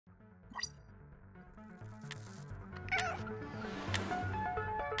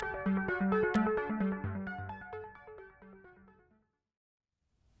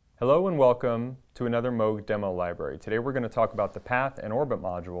Hello and welcome to another Moog demo library. Today we're going to talk about the path and orbit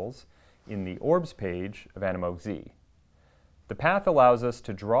modules in the ORBS page of Animoog Z. The path allows us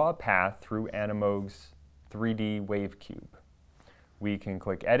to draw a path through Animoog's 3D wave cube. We can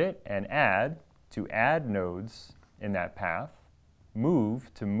click Edit and Add to add nodes in that path,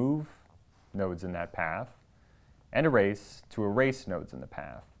 Move to move nodes in that path, and Erase to erase nodes in the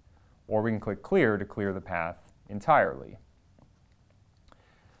path. Or we can click Clear to clear the path entirely.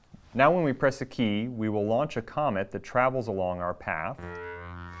 Now when we press a key, we will launch a comet that travels along our path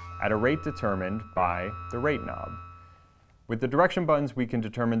at a rate determined by the rate knob. With the direction buttons, we can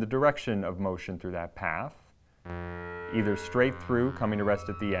determine the direction of motion through that path, either straight through, coming to rest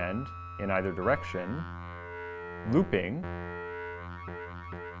at the end, in either direction, looping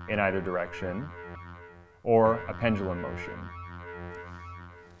in either direction, or a pendulum motion.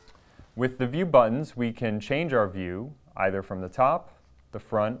 With the view buttons, we can change our view either from the top, the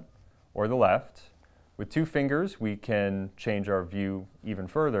front, or the left. With 2 fingers, we can change our view even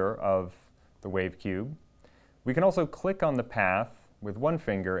further of the wave cube. We can also click on the path with 1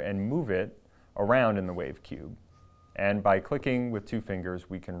 finger and move it around in the wave cube. And by clicking with 2 fingers,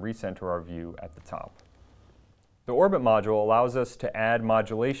 we can recenter our view at the top. The orbit module allows us to add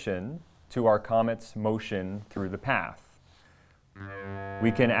modulation to our comet's motion through the path.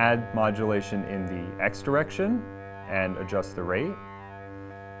 We can add modulation in the X direction and adjust the rate,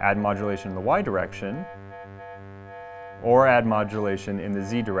 add modulation in the Y direction, or add modulation in the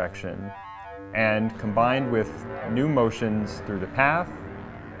Z direction. And combined with new motions through the path,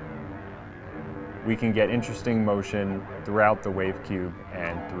 we can get interesting motion throughout the wave cube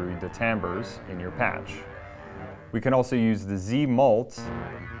and through the timbres in your patch. We can also use the Z mult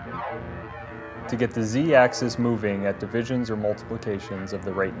to get the Z-axis moving at divisions or multiplications of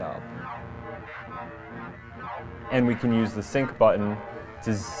the rate knob. And we can use the sync button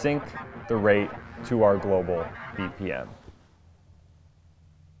to sync the rate to our global BPM.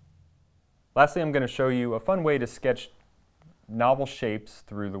 Lastly, I'm going to show you a fun way to sketch novel shapes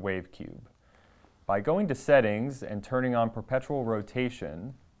through the wave cube. By going to Settings and turning on Perpetual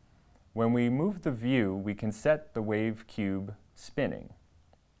Rotation, when we move the view, we can set the wave cube spinning.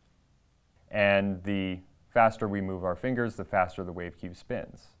 And the faster we move our fingers, the faster the wave cube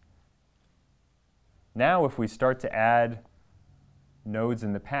spins. Now, if we start to add nodes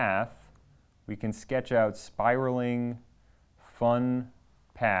in the path, we can sketch out spiraling, fun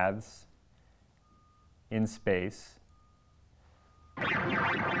paths in space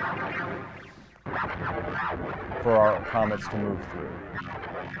for our comets to move through.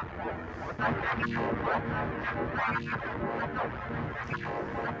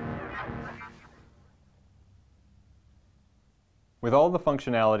 With all the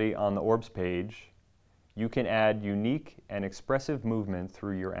functionality on the ORBS page, you can add unique and expressive movement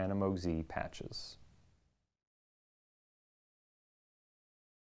through your Animoog Z patches.